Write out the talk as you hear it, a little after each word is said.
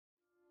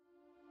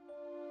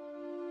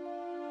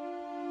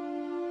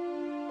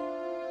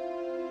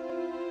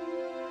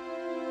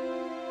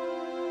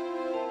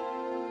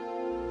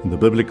In the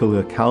biblical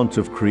account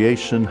of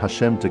creation,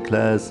 Hashem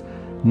declares,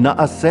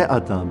 Na'aseh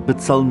Adam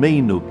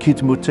b'tzalmeinu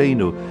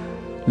kidmutenu.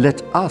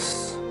 Let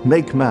us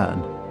make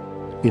man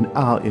in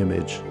our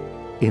image,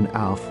 in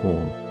our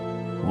form.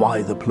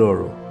 Why the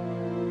plural?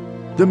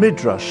 The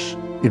Midrash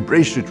in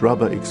Bereishit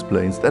Rabbi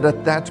explains that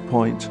at that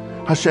point,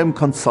 Hashem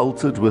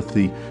consulted with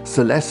the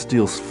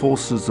celestial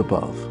forces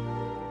above.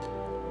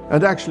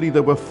 And actually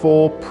there were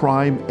 4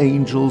 prime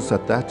angels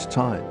at that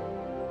time.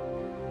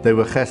 They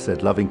were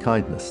Chesed, loving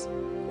kindness,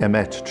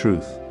 Emet,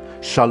 truth,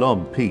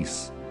 Shalom,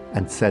 peace,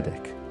 and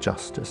Tzedek,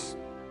 justice.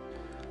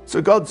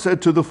 So God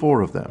said to the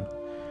 4 of them,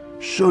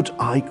 should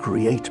I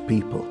create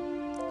people?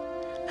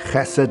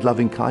 Chesed,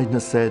 loving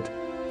kindness, said,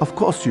 of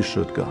course you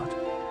should, God.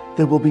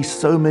 There will be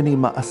so many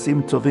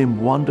ma'asim tovim,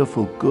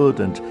 wonderful,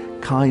 good, and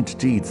kind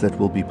deeds that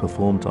will be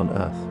performed on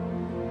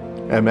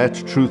earth.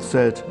 Emet, truth,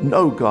 said,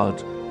 no,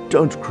 God,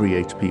 don't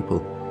create people.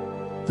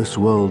 This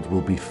world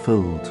will be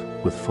filled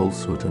with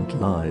falsehood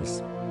and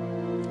lies.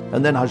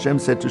 And then Hashem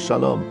said to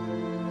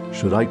Shalom,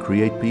 should I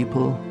create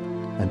people?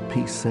 And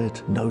peace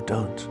said, no,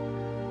 don't.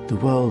 The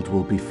world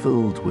will be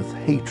filled with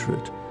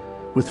hatred,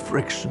 with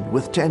friction,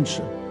 with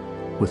tension,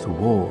 with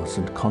wars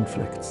and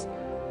conflicts.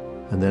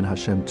 And then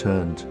Hashem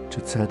turned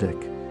to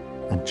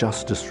Tzedek, and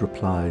justice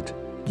replied,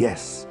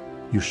 yes,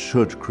 you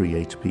should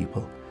create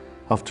people.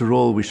 After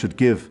all, we should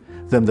give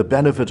them the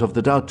benefit of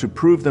the doubt to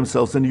prove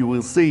themselves, and you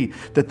will see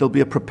that there'll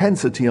be a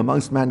propensity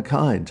amongst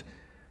mankind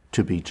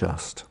to be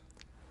just.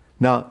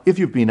 Now, if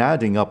you've been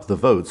adding up the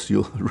votes,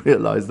 you'll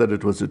realize that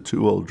it was a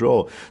 2-2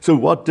 draw. So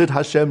what did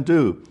Hashem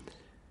do?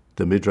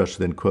 The Midrash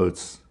then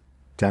quotes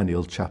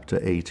Daniel chapter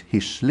 8,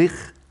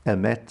 Hishlich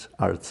emet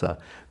arza.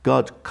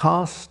 God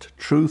cast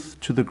truth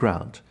to the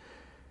ground.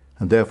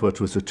 And therefore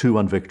it was a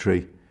 2-1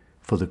 victory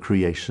for the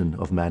creation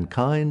of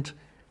mankind,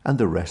 and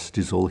the rest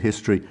is all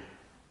history.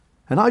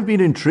 And I've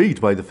been intrigued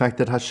by the fact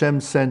that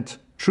Hashem sent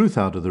truth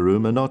out of the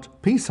room and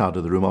not peace out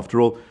of the room. After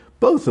all,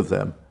 both of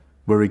them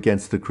were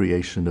against the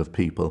creation of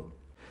people.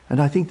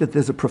 And I think that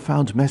there's a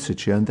profound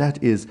message here, and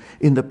that is,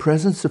 in the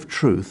presence of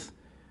truth,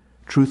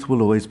 truth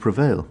will always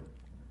prevail.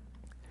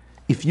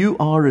 If you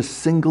are a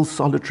single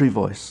solitary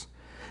voice,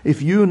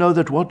 if you know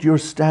that what you're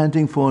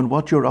standing for and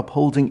what you're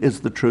upholding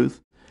is the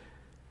truth,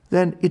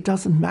 then it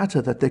doesn't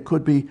matter that there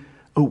could be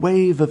a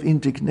wave of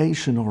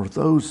indignation or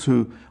those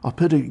who are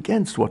pitted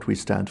against what we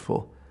stand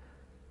for.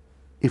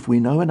 If we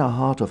know in our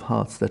heart of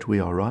hearts that we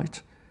are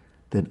right,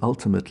 then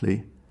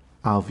ultimately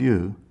our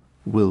view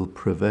will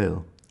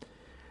prevail.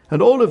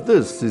 And all of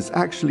this is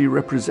actually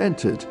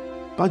represented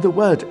by the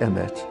word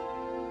emet.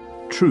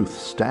 Truth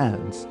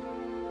stands.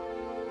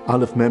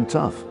 Aleph Mem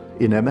Taf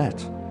in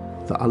emet.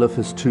 The Aleph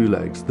has 2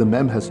 legs, the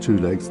Mem has 2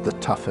 legs, the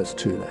Taf has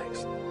 2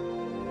 legs.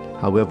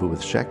 However, with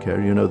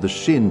Sheker, the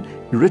Shin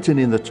written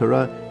in the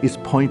Torah is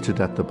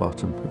pointed at the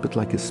bottom, a bit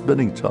like a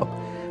spinning top.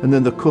 And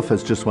then the Kuf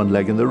has just 1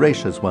 leg and the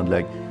Resh has 1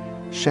 leg.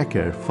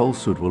 Sheker,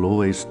 falsehood, will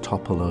always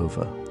topple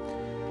over.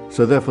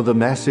 So therefore the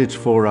message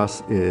for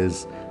us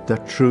is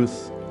that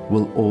truth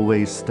will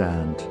always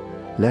stand.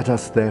 Let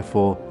us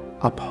therefore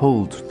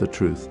uphold the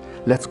truth.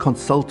 Let's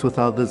consult with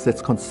others.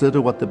 Let's consider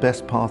what the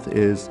best path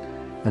is.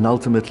 And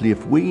ultimately,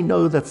 if we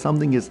know that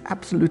something is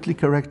absolutely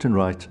correct and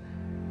right,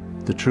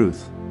 the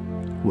truth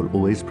will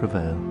always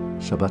prevail.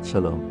 Shabbat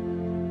Shalom.